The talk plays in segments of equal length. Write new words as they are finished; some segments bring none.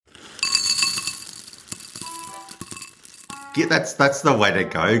That's the way to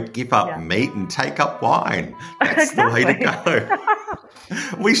go. Give up meat and take up wine. That's the way to go.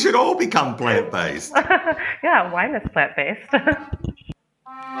 We should all become plant-based. Yeah, wine is plant-based.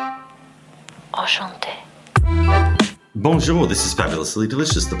 Enchanté. Bonjour, this is Fabulously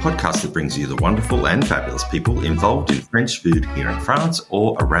Delicious, the podcast that brings you the wonderful and fabulous people involved in French food here in France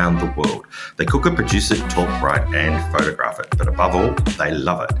or around the world. They cook it, produce it, talk, write and photograph it, but above all, they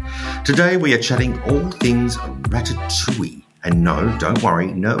love it. Today we are chatting all things Ratatouille. And no, don't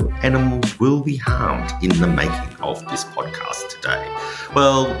worry, no animals will be harmed in the making of this podcast today.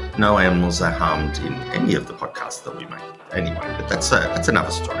 Well, no animals are harmed in any of the podcasts that we make anyway, but that's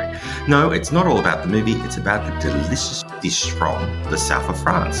another story. No, it's not all about the movie, it's about the delicious dish from the south of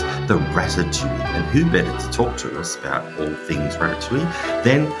France, the Ratatouille. And who better to talk to us about all things Ratatouille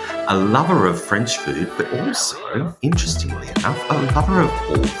than a lover of French food, but also, interestingly enough, a lover of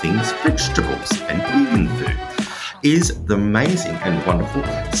all things vegetables and vegan food, is the amazing and wonderful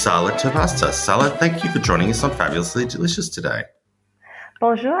Sarala Terpstra. Sarala, thank you for joining us on Fabulously Delicious today.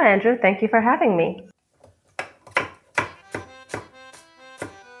 Bonjour, Andrew. Thank you for having me.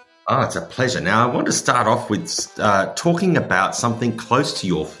 Oh, it's a pleasure. Now, I want to start off with talking about something close to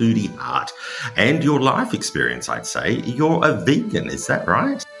your foodie heart and your life experience, I'd say. You're a vegan, is that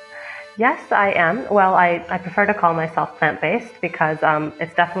right? Yes, I am. Well, I prefer to call myself plant-based because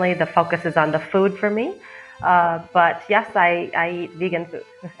it's definitely the focus is on the food for me. But yes, I eat vegan food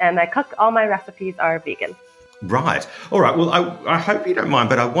and I cook, all my recipes are vegan. Right. All right. Well, I hope you don't mind,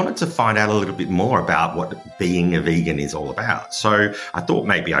 but I wanted to find out a little bit more about what being a vegan is all about. So I thought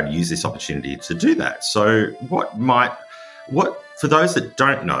maybe I'd use this opportunity to do that. So for those that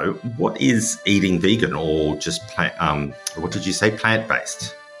don't know, what is eating vegan or just what did you say,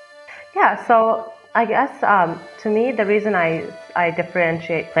 plant-based? Yeah. So I guess to me, the reason I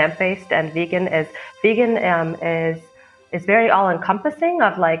differentiate plant-based and vegan is very all-encompassing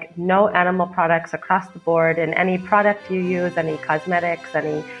of like no animal products across the board in any product you use, any cosmetics,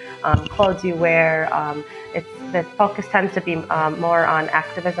 any clothes you wear. The focus tends to be more on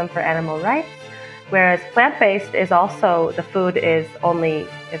activism for animal rights, whereas plant-based is also, the food it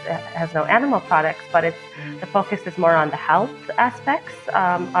has no animal products, but the focus is more on the health aspects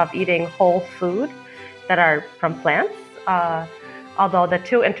of eating whole food that are from plants. Although the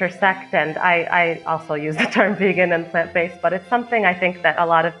two intersect, and I also use the term vegan and plant-based, but it's something I think that a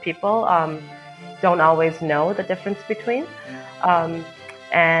lot of people don't always know the difference between.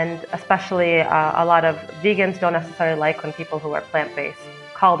 And especially a lot of vegans don't necessarily like when people who are plant-based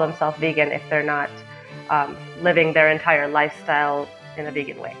call themselves vegan if they're not living their entire lifestyle in a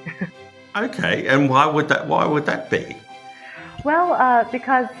vegan way. Okay, and why would that be? Well,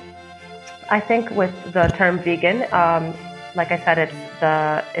 because I think with the term vegan, like I said,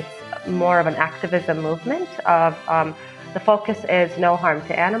 it's more of an activism movement of the focus is no harm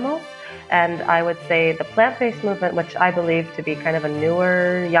to animals. And I would say the plant-based movement, which I believe to be kind of a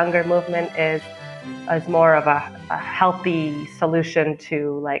newer, younger movement, is more of a healthy solution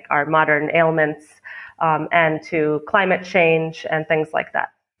to like our modern ailments and to climate change and things like that.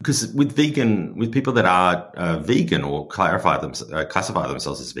 Because with people that are vegan or classify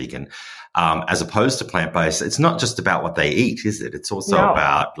themselves as vegan, as opposed to plant-based, it's not just about what they eat, is it? It's also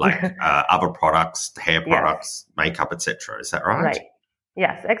about like other products, hair products, makeup, etc. Is that right? Right.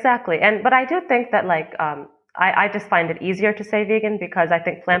 Yes, exactly. But I do think that like I just find it easier to say vegan because I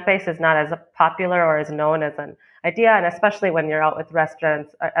think plant-based is not as popular or as known as an idea, and especially when you're out with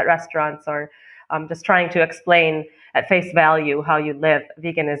restaurants or just trying to explain at face value how you live,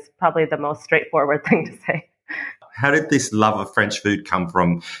 vegan is probably the most straightforward thing to say. How did this love of French food come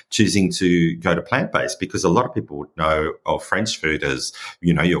from choosing to go to plant-based? Because a lot of people would know of French food as,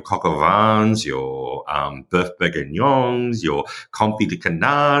 your coq au vins, your boeuf bourguignons, your confit de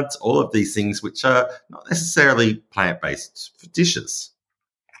canards, all of these things which are not necessarily plant-based dishes.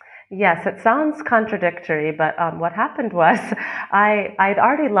 Yes, it sounds contradictory, but what happened was I'd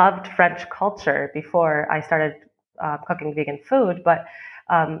already loved French culture before I started cooking vegan food, but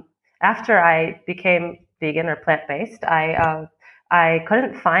after I became vegan or plant-based, I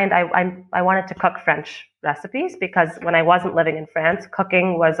couldn't find, I wanted to cook French recipes because when I wasn't living in France,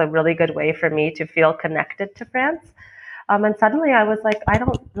 cooking was a really good way for me to feel connected to France. And suddenly I was like, I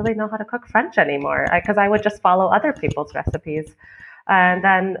don't really know how to cook French anymore because I would just follow other people's recipes. And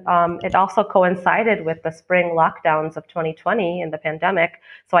then it also coincided with the spring lockdowns of 2020 in the pandemic.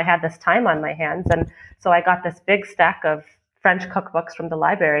 So I had this time on my hands. And so I got this big stack of French cookbooks from the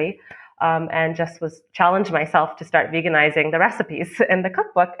library and just challenged myself to start veganizing the recipes in the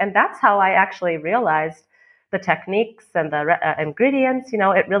cookbook. And that's how I actually realized the techniques and the ingredients.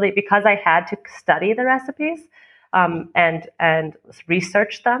 It really, because I had to study the recipes, and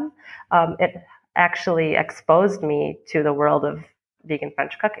researched them, it actually exposed me to the world of vegan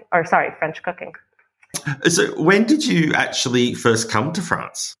French cooking, or sorry, French cooking. So when did you actually first come to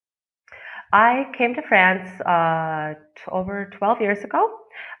France? I came to France over 12 years ago.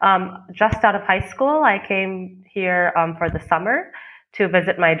 Just out of high school, I came here for the summer to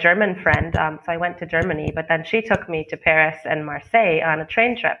visit my German friend. So I went to Germany, but then she took me to Paris and Marseille on a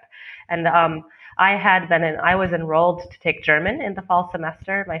train trip. And I was enrolled to take German in the fall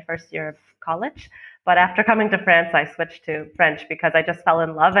semester, my first year of college. But after coming to France, I switched to French because I just fell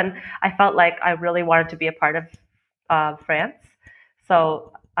in love, and I felt like I really wanted to be a part of France.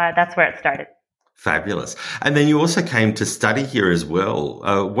 So that's where it started. Fabulous. And then you also came to study here as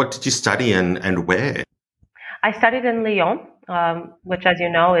well. What did you study and where? I studied in Lyon, which, as you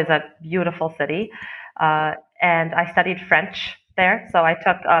know, is a beautiful city. And I studied French there. So I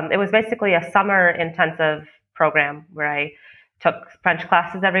took, it was basically a summer intensive program where I took French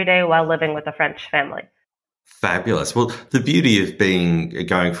classes every day while living with a French family. Fabulous. Well, the beauty of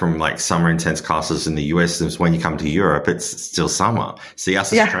going from like summer intense classes in the US is when you come to Europe, it's still summer. See,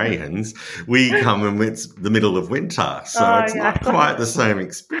 us Australians, we come and it's the middle of winter. So it's not quite the same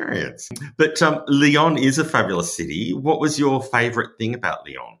experience. But Lyon is a fabulous city. What was your favorite thing about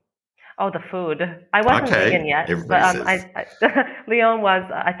Lyon? Oh, the food. I wasn't vegan yet, but I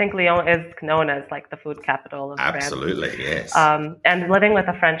think Lyon is known as like the food capital of France. Absolutely, yes. And living with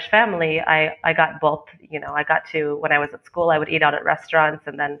a French family, I got both. I got to, when I was at school, I would eat out at restaurants,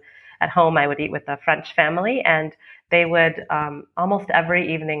 and then at home I would eat with a French family, and they would almost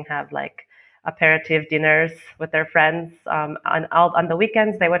every evening have like aperitif dinners with their friends. On the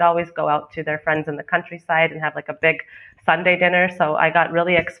weekends, they would always go out to their friends in the countryside and have like a big Sunday dinner. So I got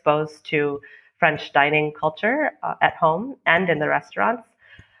really exposed to French dining culture at home and in the restaurants.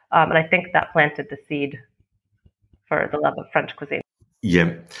 And I think that planted the seed for the love of French cuisine.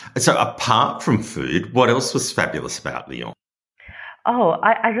 Yeah. So apart from food, what else was fabulous about Lyon? Oh,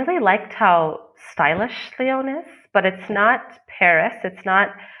 I really liked how stylish Lyon is, but it's not Paris. It's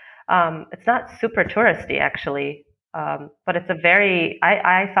not super touristy actually. But it's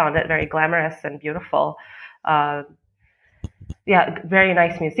I found it very glamorous and beautiful. Very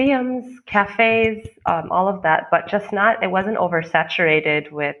nice museums, cafes, all of that, but it wasn't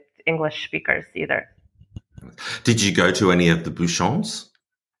oversaturated with English speakers either. Did you go to any of the bouchons?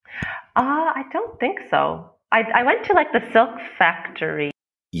 I don't think so. I went to like the Silk Factory.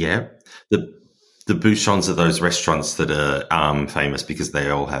 Yeah. The bouchons are those restaurants that are famous because they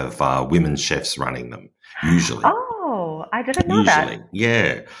all have women chefs running them, usually. Oh, I didn't know that.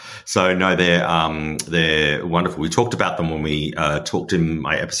 Yeah. So no, they're wonderful. We talked about them when we talked in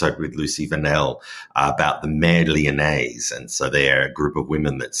my episode with Lucy Vanel about the Mère Lyonnaise, and so they're a group of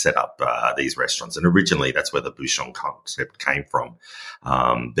women that set up these restaurants. And originally, that's where the bouchon concept came from.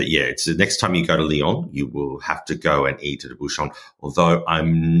 But yeah, it's the next time you go to Lyon, you will have to go and eat at a bouchon. Although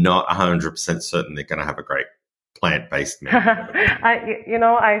I'm not 100% certain they're going to have a great plant-based menu.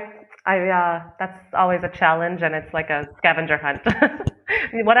 That's always a challenge, and it's like a scavenger hunt.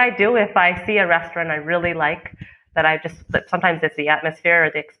 What I do if I see a restaurant I really like, that sometimes it's the atmosphere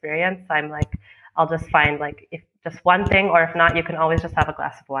or the experience, I'm like, I'll just find like if just one thing, or if not, you can always just have a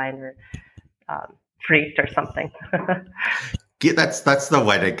glass of wine or treat or something. That's the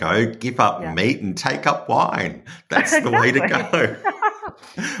way to go. Give up meat and take up wine. That's the way to go.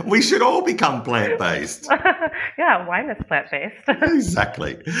 We should all become plant-based. Yeah, wine is plant-based.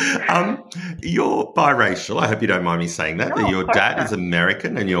 Exactly. You're biracial. I hope you don't mind me saying that. No, your dad is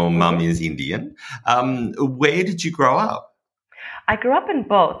American and your mum is Indian. Where did you grow up? I grew up in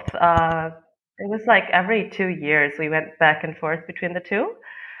both. It was like every 2 years we went back and forth between the two.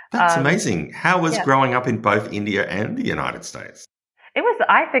 That's amazing. How was growing up in both India and the United States?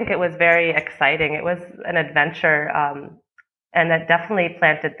 I think it was very exciting. It was an adventure. And that definitely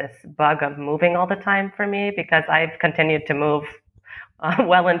planted this bug of moving all the time for me, because I've continued to move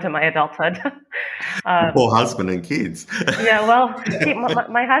well into my adulthood. Poor husband and kids. Yeah, well,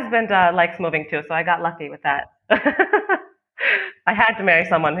 my husband likes moving too, so I got lucky with that. I had to marry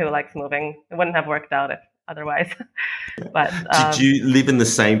someone who likes moving. It wouldn't have worked out otherwise. But did you live in the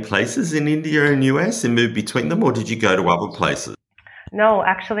same places in India and US and move between them, or did you go to other places? No,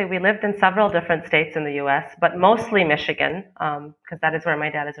 actually, we lived in several different states in the U.S., but mostly Michigan, because that is where my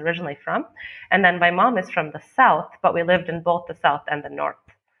dad is originally from. And then my mom is from the South, but we lived in both the South and the North.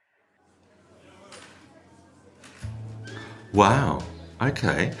 Wow.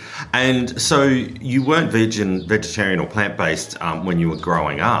 Okay. And so you weren't vegetarian or plant-based when you were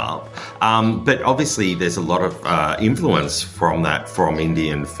growing up, but obviously there's a lot of influence from that from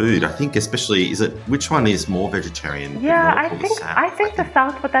Indian food. I think especially, which one is more vegetarian, the Yeah, north or the south? I think the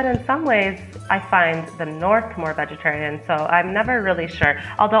South, but then in some ways I find the North more vegetarian. So I'm never really sure.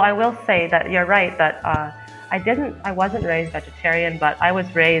 Although I will say that you're right that I wasn't raised vegetarian, but I was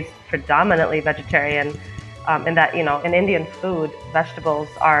raised predominantly vegetarian. In that, in Indian food, vegetables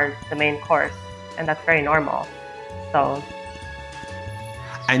are the main course, and that's very normal. So,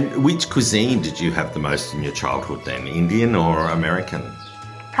 And which cuisine did you have the most in your childhood then, Indian or American?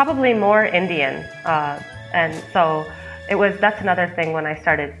 probably more Indian. And so that's another thing when I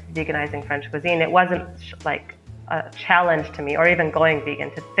started veganizing French cuisine. It wasn't like a challenge to me, or even going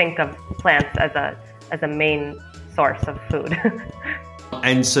vegan, to think of plants as a main source of food.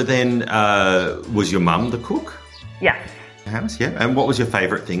 And so then, was your mum the cook? Yes. House, yeah. And what was your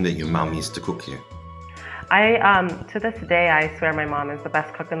favourite thing that your mum used to cook you? To this day, I swear my mom is the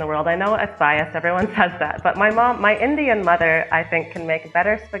best cook in the world. I know it's biased, everyone says that, but my Indian mother, I think, can make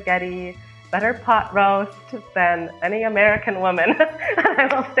better spaghetti, better pot roast than any American woman. I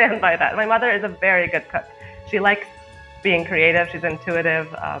will stand by that. My mother is a very good cook. She likes being creative, she's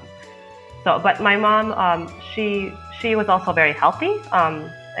intuitive. But my mom, she was also very healthy,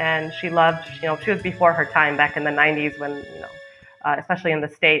 and she loved, she was before her time back in the 90s when, especially in the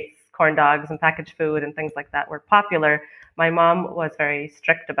States, corn dogs and packaged food and things like that were popular. My mom was very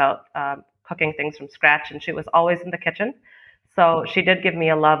strict about cooking things from scratch, and she was always in the kitchen. So she did give me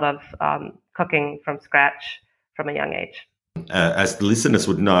a love of cooking from scratch from a young age. As the listeners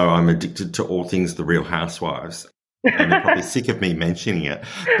would know, I'm addicted to all things The Real Housewives. And they're probably sick of me mentioning it.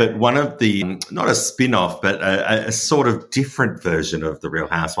 But one of the, not a spin-off, but a sort of different version of The Real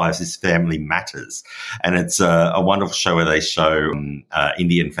Housewives is Family Matters. And it's a wonderful show where they show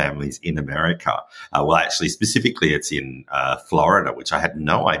Indian families in America. Well, actually, specifically, it's in Florida, which I had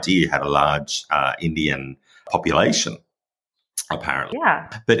no idea had a large Indian population, apparently. Yeah.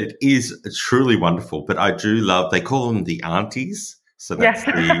 But it is truly wonderful. But I do love, they call them the aunties. So that's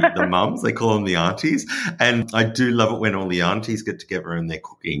Yes. the mums, they call them the aunties. And I do love it when all the aunties get together and they're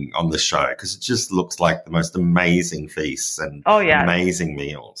cooking on the show, because it just looks like the most amazing feasts and amazing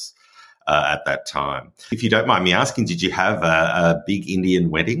meals at that time. If you don't mind me asking, did you have a big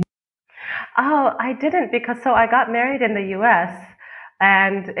Indian wedding? Oh, I didn't, because I got married in the US,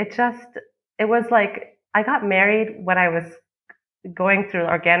 and it was like I got married when I was going through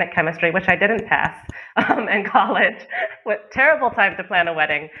organic chemistry, which I didn't pass in college. What terrible time to plan a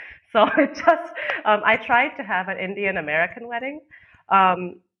wedding. So I tried to have an Indian American wedding.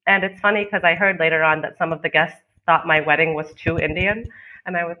 And it's funny because I heard later on that some of the guests thought my wedding was too Indian.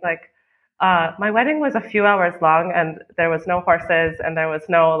 And I was like, my wedding was a few hours long, and there was no horses, and there was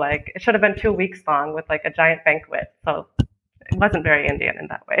no, it should have been 2 weeks long with a giant banquet. So it wasn't very Indian in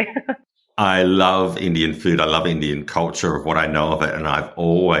that way. I love Indian food. I love Indian culture of what I know of it. And I've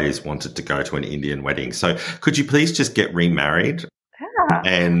always wanted to go to an Indian wedding. So could you please just get remarried? Yeah.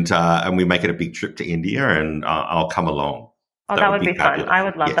 And we make it a big trip to India, and I'll come along. Oh, that would be fun. I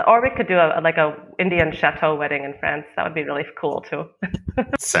would love that. Or we could do a Indian chateau wedding in France. That would be really cool too.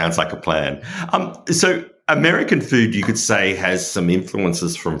 Sounds like a plan. So American food, you could say, has some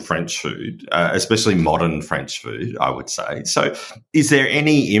influences from French food, especially modern French food, I would say. So is there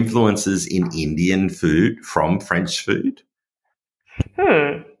any influences in Indian food from French food?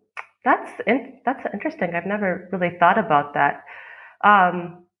 That's interesting. I've never really thought about that.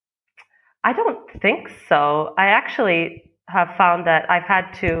 I don't think so. I actually have found that I've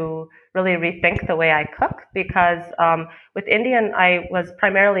had to really rethink the way I cook, because with Indian, I was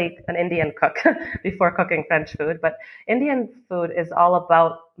primarily an Indian cook before cooking French food. But Indian food is all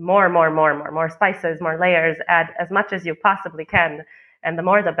about more spices, more layers, add as much as you possibly can. And the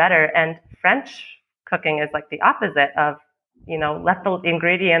more the better. And French cooking is like the opposite of, let the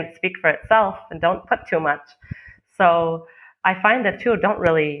ingredient speak for itself and don't put too much. So I find the two don't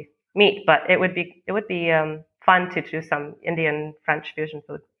really meet, but it would be fun to do some Indian French fusion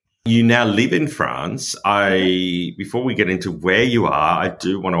food. You now live in France. Before we get into where you are, I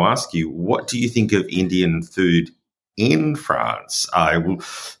do want to ask you, what do you think of Indian food in France? I will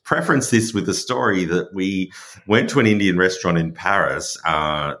preference this with a story that we went to an Indian restaurant in Paris.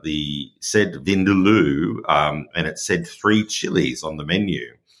 Said vindaloo, and it said 3 chilies on the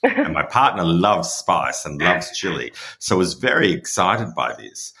menu. And my partner loves spice and loves chili, so I was very excited by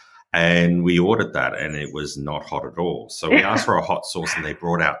this. And we ordered that, and it was not hot at all. So we asked for a hot sauce, and they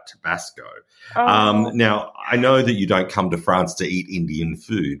brought out Tabasco. Oh. Now, I know that you don't come to France to eat Indian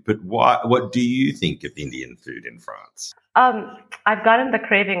food, but what do you think of Indian food in France? I've gotten the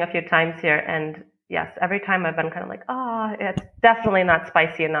craving a few times here, and yes, every time I've been kind of like, it's definitely not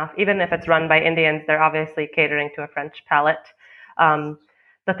spicy enough. Even if it's run by Indians, they're obviously catering to a French palate.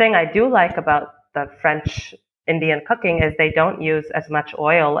 The thing I do like about the French Indian cooking is they don't use as much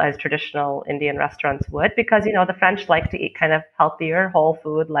oil as traditional Indian restaurants would because, the French like to eat kind of healthier, whole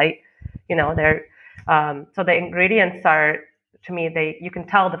food, light, they're, so the ingredients are, to me, you can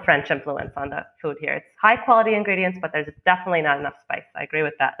tell the French influence on the food here. It's high quality ingredients, but there's definitely not enough spice. I agree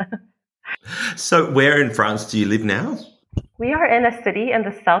with that. So where in France do you live now? We are in a city in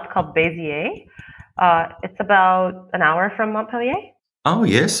the south called Béziers. It's about an hour from Montpellier. Oh,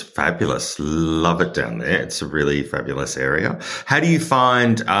 yes. Fabulous. Love it down there. It's a really fabulous area. How do you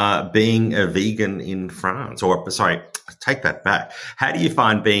find being a vegan in France? Or, sorry, take that back. How do you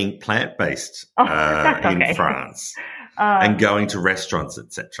find being plant-based in France and going to restaurants,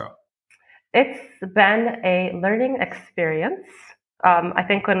 etc.? It's been a learning experience. I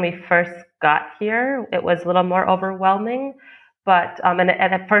think when we first got here, it was a little more overwhelming. But and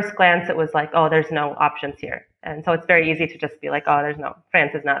at first glance, it was like, oh, there's no options here. And so it's very easy to just be like, oh,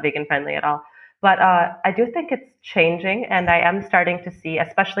 France is not vegan friendly at all. But I do think it's changing. And I am starting to see,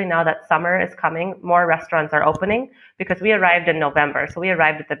 especially now that summer is coming, more restaurants are opening because we arrived in November. So we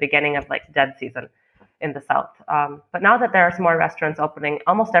arrived at the beginning of like dead season in the south. But now that there's more restaurants opening,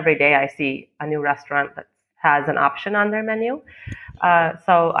 almost every day I see a new restaurant that has an option on their menu.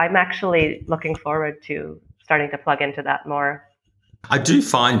 So I'm actually looking forward to starting to plug into that more. I do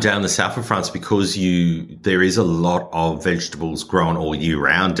find down the south of France, because there is a lot of vegetables grown all year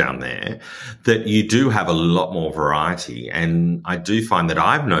round down there, that you do have a lot more variety. And I do find that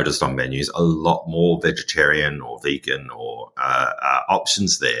I've noticed on menus a lot more vegetarian or vegan or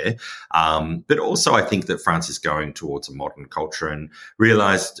options there. But also I think that France is going towards a modern culture and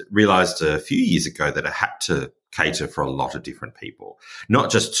realized a few years ago that it had to cater for a lot of different people,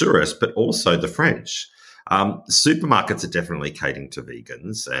 not just tourists, but also the French. Supermarkets are definitely catering to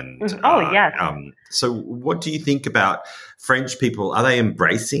vegans. And yes. So what do you think about French people? Are they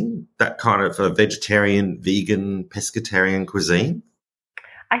embracing that kind of a vegetarian, vegan, pescatarian cuisine?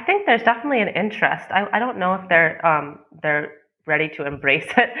 I think there's definitely an interest. I don't know if they're ready to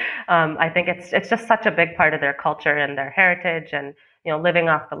embrace it. I think it's just such a big part of their culture and their heritage, and living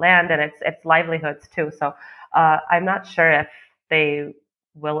off the land, and it's livelihoods too. So I'm not sure if they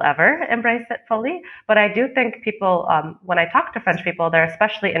will ever embrace it fully. But I do think people, when I talk to French people, they're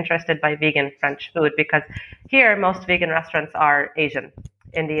especially interested by vegan French food because here most vegan restaurants are Asian,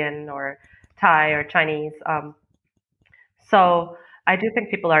 Indian or Thai or Chinese. So I do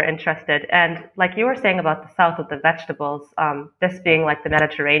think people are interested. And like you were saying about the south with the vegetables, this being like the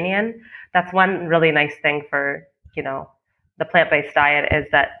Mediterranean, that's one really nice thing for, the plant-based diet is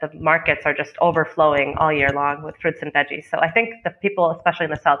that the markets are just overflowing all year long with fruits and veggies. So I think the people, especially in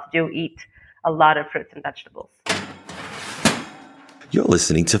the South, do eat a lot of fruits and vegetables. You're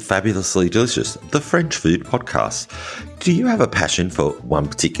listening to Fabulously Delicious, the French food podcast. Do you have a passion for one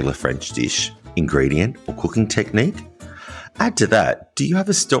particular French dish, ingredient, or cooking technique? Add to that, do you have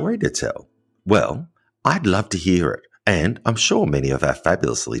a story to tell? Well, I'd love to hear it, and I'm sure many of our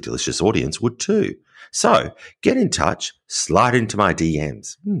Fabulously Delicious audience would too. So get in touch, slide into my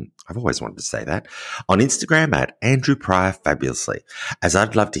DMs. I've always wanted to say that. On Instagram at Andrew Pryor Fabulously, as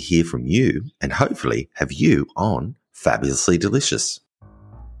I'd love to hear from you and hopefully have you on Fabulously Delicious.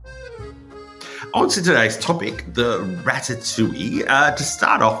 On to today's topic, the ratatouille. To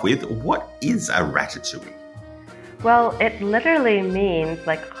start off with, what is a ratatouille? Well, it literally means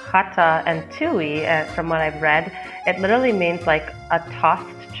like rata and tui, from what I've read. It literally means like a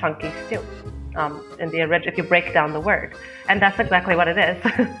tossed chunky stew. In the original, if you break down the word, and that's exactly what it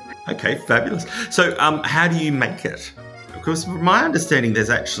is. Okay, fabulous. So, how do you make it? Because from my understanding, there's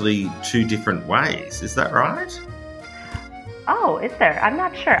actually two different ways. Is that right? Oh, is there? I'm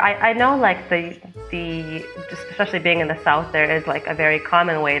not sure. I know, like the just especially being in the South, there is like a very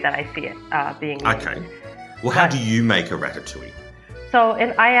common way that I see it being made. Okay. Well, how do you make a ratatouille? So,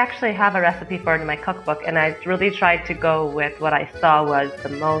 I actually have a recipe for it in my cookbook, and I really tried to go with what I saw was the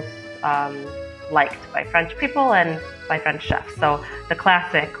most liked by French people and by French chefs. So the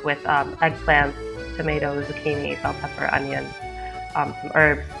classic with eggplants, tomatoes, zucchini, bell pepper, onions, some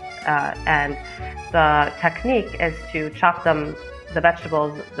herbs, and the technique is to chop the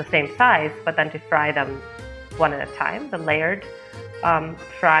vegetables the same size, but then to fry them one at a time, the layered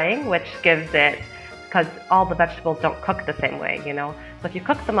frying, which gives it because all the vegetables don't cook the same way, you know. So if you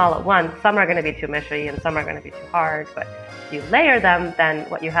cook them all at once, some are going to be too mushy and some are going to be too hard. But if you layer them, then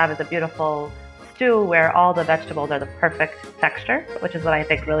what you have is a beautiful stew where all the vegetables are the perfect texture, which is what I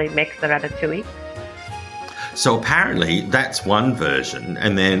think really makes the ratatouille. So apparently that's one version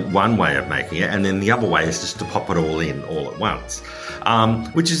and then one way of making it, and then the other way is just to pop it all in all at once,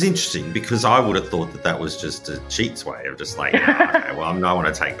 which is interesting because I would have thought that was just a cheat's way of just like, okay, well, I don't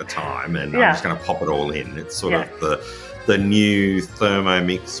want to take the time and I'm just going to pop it all in. It's sort of the new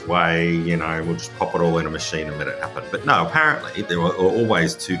Thermomix way, you know, we'll just pop it all in a machine and let it happen. But no, apparently there are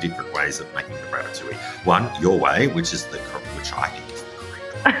always two different ways of making the ratatouille. One, your way, which I think is the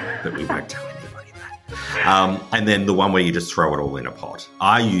correct way, but we won't tell anybody that. And then the one where you just throw it all in a pot.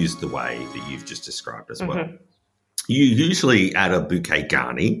 I use the way that you've just described as well. You usually add a bouquet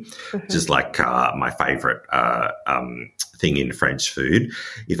garni, which is like my favourite thing in French food.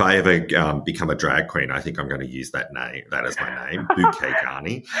 If I ever become a drag queen, I think I'm going to use that as my name, bouquet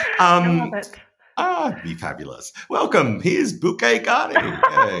garni. I love it. It'd be fabulous. Welcome. Here's bouquet garni.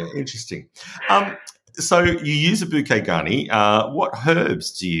 Yeah, interesting. So you use a bouquet garni. What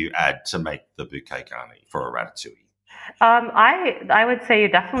herbs do you add to make the bouquet garni for a ratatouille? I would say you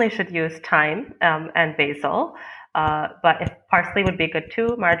definitely should use thyme and basil. But if parsley would be good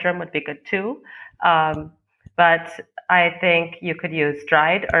too, marjoram would be good too. But I think you could use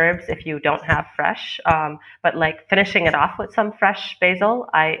dried herbs if you don't have fresh. But like finishing it off with some fresh basil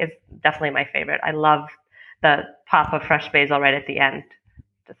is definitely my favorite. I love the pop of fresh basil right at the end,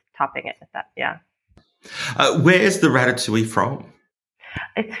 just topping it with that. Yeah. Where's the ratatouille from?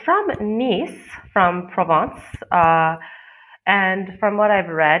 It's from Nice, from Provence. And from what I've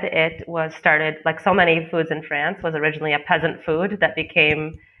read, it was started, like so many foods in France, was originally a peasant food that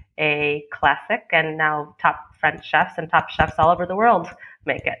became a classic, and now top French chefs and top chefs all over the world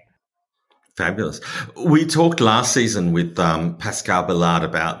make it. Fabulous. We talked last season with Pascal Billard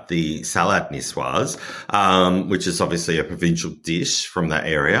about the salade niçoise, which is obviously a provincial dish from that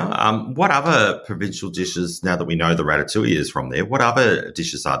area. What other provincial dishes, now that we know the ratatouille is from there, what other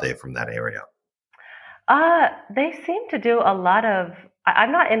dishes are there from that area? They seem to do a lot of,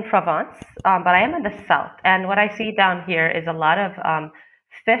 I'm not in Provence, but I am in the south. And what I see down here is a lot of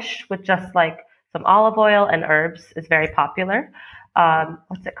fish with just like some olive oil and herbs is very popular.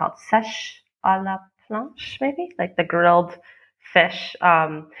 What's it called? Sèche à la planche, maybe? Like the grilled fish.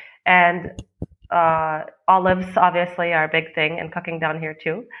 And olives obviously are a big thing in cooking down here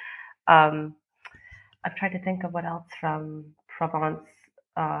too. I'm trying to think of what else from Provence.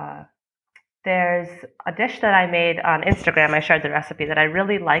 There's a dish that I made on Instagram. I shared the recipe that I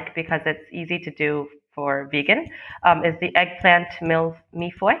really like because it's easy to do for vegan. Is the eggplant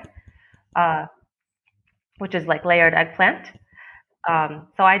millefeuille, which is like layered eggplant.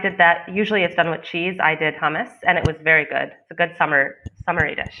 So I did that. Usually it's done with cheese. I did hummus, and it was very good. It's a good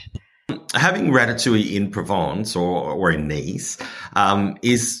summery dish. Having ratatouille in Provence or in Nice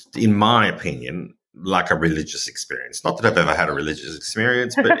is, in my opinion, like a religious experience. Not that I've ever had a religious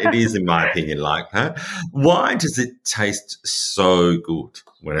experience, but it is, in my opinion, like that. Why does it taste so good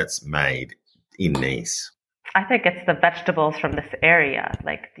when it's made in Nice? I think it's the vegetables from this area.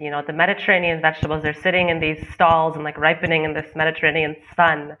 Like, you know, the Mediterranean vegetables, they're sitting in these stalls and like ripening in this Mediterranean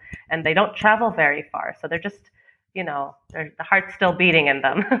sun, and they don't travel very far. So they're just, you know, the heart's still beating in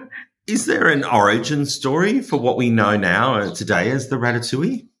them. Is there an origin story for what we know now today as the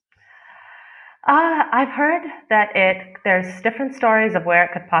ratatouille? I've heard that there's different stories of where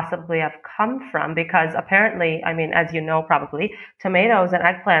it could possibly have come from, because apparently, I mean, as you know probably, tomatoes and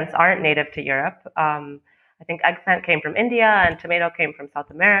eggplants aren't native to Europe. I think eggplant came from India and tomato came from South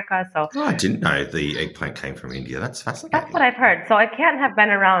America. So I didn't know the eggplant came from India. That's fascinating. That's what I've heard. So it can't have been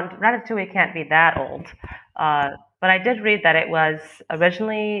around. Ratatouille can't be that old. But I did read that it was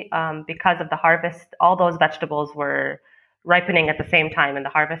originally because of the harvest. All those vegetables were ripening at the same time in the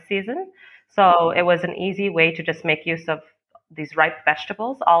harvest season. So it was an easy way to just make use of these ripe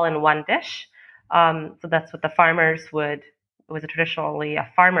vegetables all in one dish. So that's what the farmers would. It was traditionally a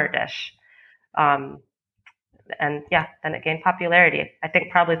farmer dish. And yeah, then it gained popularity. I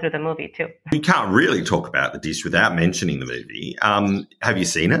think probably through the movie too. We can't really talk about the dish without mentioning the movie. Have you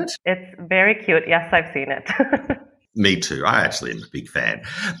seen it? It's very cute. Yes, I've seen it. Me too. I actually am a big fan.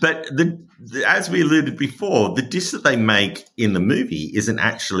 But as we alluded before, the dish that they make in the movie isn't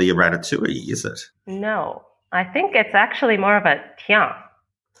actually a ratatouille, is it? No. I think it's actually more of a tian.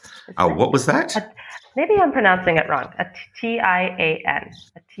 What was that? Maybe I'm pronouncing it wrong. A Tian. A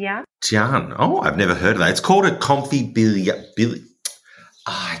tian? Tian. Oh, I've never heard of that. It's called a confit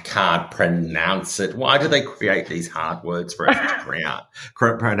I can't pronounce it. Why do they create these hard words for us to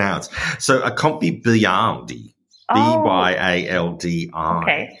pronounce? So a comfy Bialdi, Oh, Byaldi,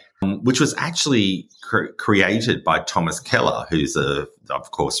 okay. which was actually created by Thomas Keller, who's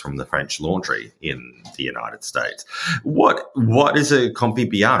of course from the French Laundry in the United States. What is a comfy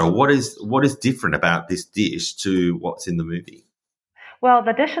Bialdi? What is different about this dish to what's in the movie? Well,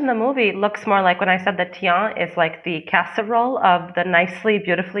 the dish in the movie looks more like when I said the tian is like the casserole of the nicely,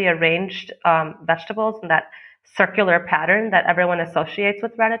 beautifully arranged vegetables and that circular pattern that everyone associates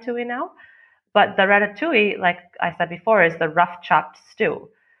with ratatouille now. But the ratatouille, like I said before, is the rough chopped stew.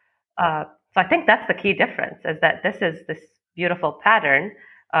 So I think that's the key difference is that this is this beautiful pattern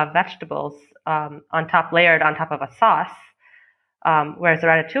of vegetables layered on top of a sauce, whereas the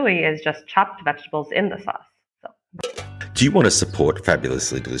ratatouille is just chopped vegetables in the sauce. So. Do you want to support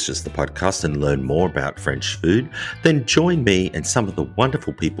Fabulously Delicious, the podcast, and learn more about French food? Then join me and some of the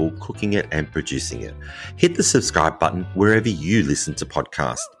wonderful people cooking it and producing it. Hit the subscribe button wherever you listen to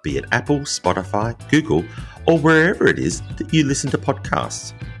podcasts, be it Apple, Spotify, Google, or wherever it is that you listen to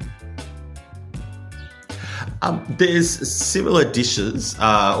podcasts. There's similar dishes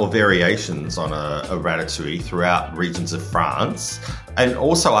or variations on a ratatouille throughout regions of France and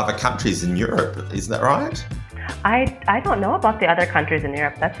also other countries in Europe. Isn't that right? I don't know about the other countries in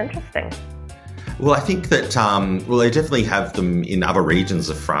Europe. That's interesting. Well, I think that, they definitely have them in other regions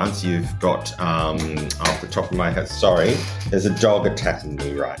of France. You've got, off the top of my head, sorry, there's a dog attacking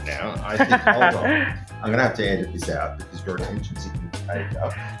me right now. I think, hold on. I'm going to have to edit this out because your attention-seeking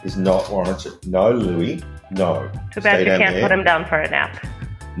behaviour is not warranted. No, Louis, no. Too bad you can't put him down for a nap.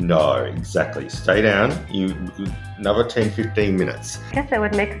 No, exactly. Stay down. Another 10, 15 minutes. I guess it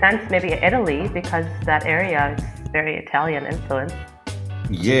would make sense maybe Italy because that area is very Italian influence.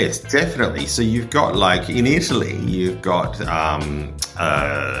 Yes, definitely. So you've got in Italy, you've got the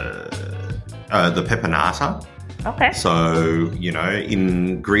pepinata. Okay. So,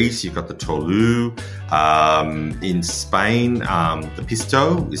 in Greece, you've got the tolu. In Spain, the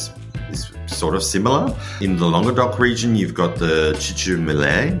pisto is sort of similar. In the Languedoc region, you've got the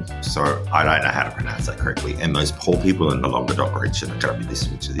chichumele. So I don't know how to pronounce that correctly. And those poor people in the Languedoc region are going to be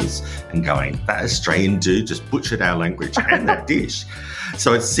listening to this and going, that Australian dude just butchered our language and that dish.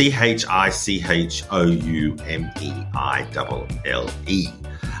 So it's Chichoumeille.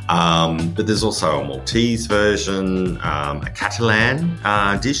 But there's also a Maltese version, a Catalan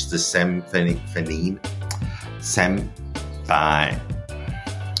dish, the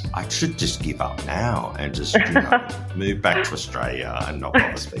I should just give up now and just move back to Australia and not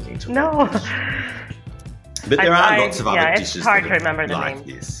bother speaking to No. But there are lots of other dishes it's hard to remember the name.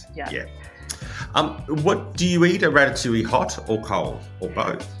 This. Yeah. What do you eat? A ratatouille hot or cold or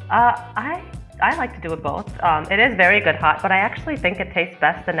both? I like to do it both. It is very good hot, but I actually think it tastes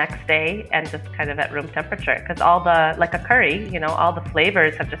best the next day and just kind of at room temperature because like a curry, all the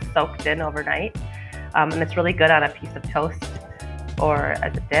flavors have just soaked in overnight. And it's really good on a piece of toast or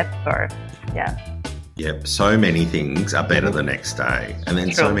as a dip Yep, so many things are better the next day and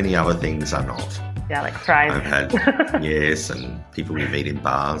then so many other things are not. Yeah, like fries. I've had, yes, and people you meet in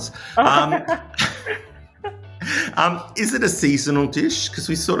bars. Is it a seasonal dish? Because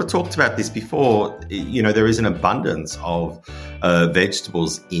we sort of talked about this before. There is an abundance of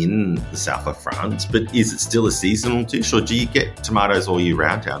vegetables in the south of France, but is it still a seasonal dish, or do you get tomatoes all year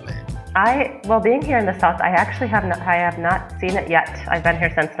round down there? Being here in the south, I have not seen it yet. I've been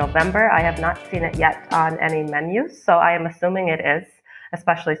here since November. I have not seen it yet on any menus, so I am assuming it is,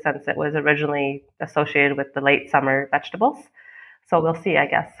 especially since it was originally associated with the late summer vegetables. So we'll see, I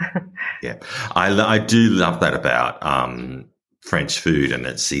guess. Yeah, I do love that about French food and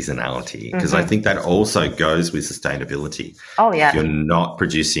its seasonality because I think that also goes with sustainability. Oh, yeah. If you're not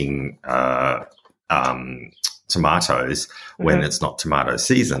producing tomatoes when it's not tomato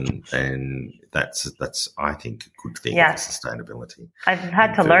season, then that's I think a good thing for sustainability. I've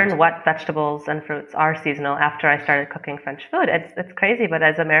had to learn what vegetables and fruits are seasonal after I started cooking French food. It's crazy, but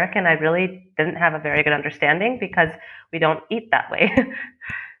as American, I really didn't have a very good understanding because we don't eat that way.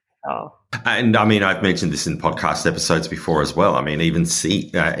 So. And I mean, I've mentioned this in podcast episodes before as well. I mean, even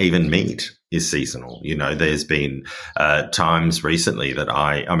meat is seasonal. There's been times recently that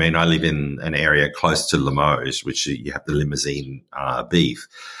I live in an area close to Limoges, which you have the Limousin beef,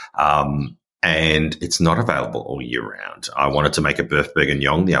 and it's not available all year round. I wanted to make a bœuf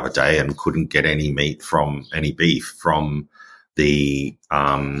bourguignon the other day and couldn't get any beef from the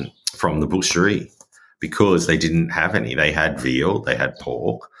boucherie because they didn't have any. They had veal, they had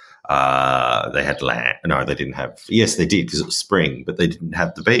pork. They had lamb. No, they didn't have. Yes, they did because it was spring, but they didn't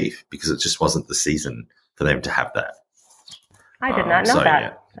have the beef because it just wasn't the season for them to have that. I did not know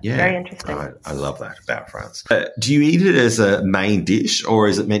that. Yeah. Very interesting. I love that about France. Do you eat it as a main dish, or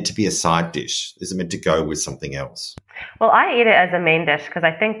is it meant to be a side dish? Is it meant to go with something else? Well, I eat it as a main dish because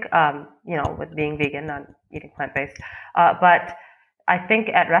I think, with being vegan, not eating plant-based, but I think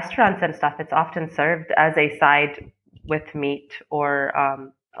at restaurants and stuff, it's often served as a side with meat or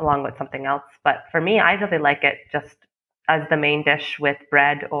along with something else. But for me, I really like it just as the main dish with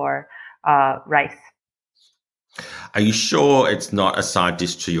bread or rice. Are you sure it's not a side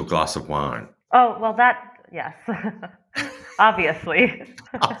dish to your glass of wine? Oh, well, yes. Obviously.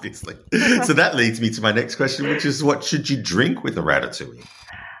 Obviously. So that leads me to my next question, which is what should you drink with a ratatouille?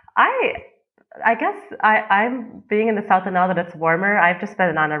 I guess I'm being in the South and now that it's warmer. I've just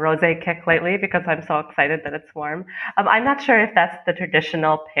been on a rosé kick lately because I'm so excited that it's warm. I'm not sure if that's the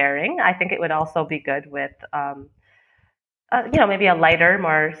traditional pairing. I think it would also be good with, maybe a lighter,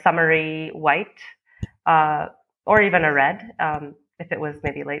 more summery white, or even a red, if it was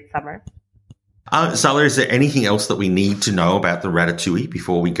maybe late summer. Sarala, is there anything else that we need to know about the ratatouille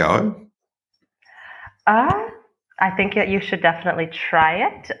before we go? I think that you should definitely try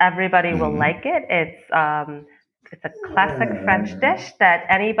it. Everybody will like it. It's a classic French dish that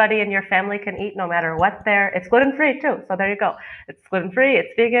anybody in your family can eat no matter what it's gluten-free too. So there you go. It's gluten-free, it's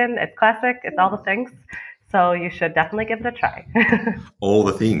vegan, it's classic, it's all the things. So you should definitely give it a try. All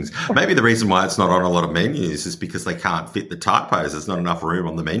the things. Maybe the reason why it's not on a lot of menus is because they can't fit the typos. There's not enough room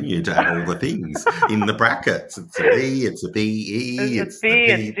on the menu to add all the things in the brackets. It's a B, it's a B-E, it's B,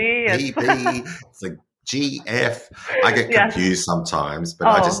 it's G, it's a GF. I get confused sometimes, but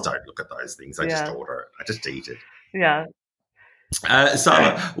I just don't look at those things. I just order it. I just eat it. Yeah.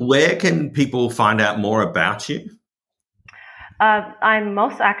 Sarala, where can people find out more about you? I'm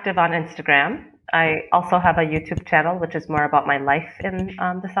most active on Instagram. I also have a YouTube channel, which is more about my life in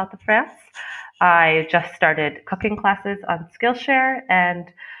the south of France. I just started cooking classes on Skillshare,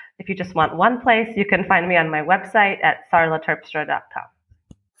 and if you just want one place, you can find me on my website at saralaterpstra.com.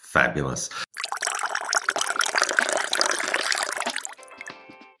 Fabulous.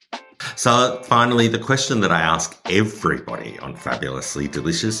 So finally, the question that I ask everybody on Fabulously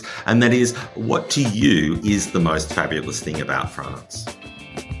Delicious, and that is, what to you is the most fabulous thing about France?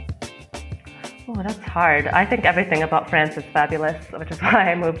 Oh, that's hard. I think everything about France is fabulous, which is why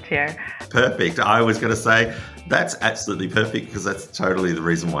I moved here. Perfect. I was going to say that's absolutely perfect because that's totally the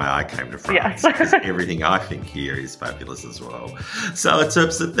reason why I came to France. Yes. Because everything I think here is fabulous as well. Sarala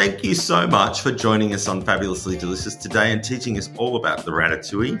Terpstra, thank you so much for joining us on Fabulously Delicious today and teaching us all about the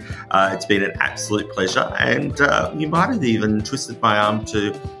ratatouille. It's been an absolute pleasure, and you might have even twisted my arm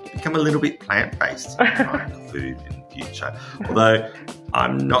to become a little bit plant-based in trying the food in the future. Although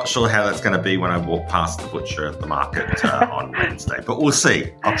I'm not sure how that's going to be when I walk past the butcher at the market on Wednesday, but we'll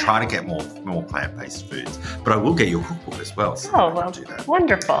see. I'll try to get more plant-based foods, but I will get your cookbook as well. So do that.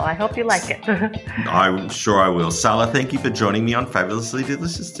 Wonderful. I hope you like it. I'm sure I will. Sarala, thank you for joining me on Fabulously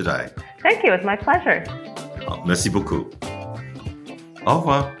Delicious today. Thank you. It's my pleasure. Merci beaucoup. Au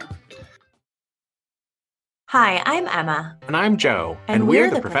revoir. Hi, I'm Emma. And I'm Joe. And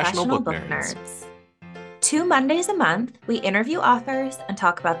we're the Professional Book Nerds. 2 Mondays a month, we interview authors and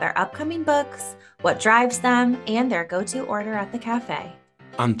talk about their upcoming books, what drives them, and their go-to order at the cafe.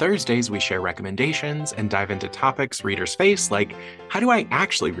 On Thursdays, we share recommendations and dive into topics readers face, like how do I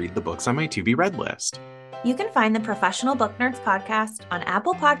actually read the books on my to-be-read list? You can find the Professional Book Nerds podcast on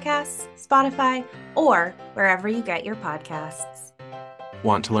Apple Podcasts, Spotify, or wherever you get your podcasts.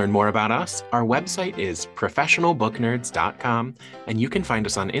 Want to learn more about us? Our website is professionalbooknerds.com, and you can find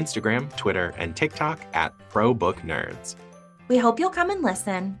us on Instagram, Twitter, and TikTok at ProBookNerds. We hope you'll come and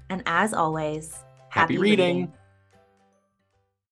listen, and as always, Happy reading.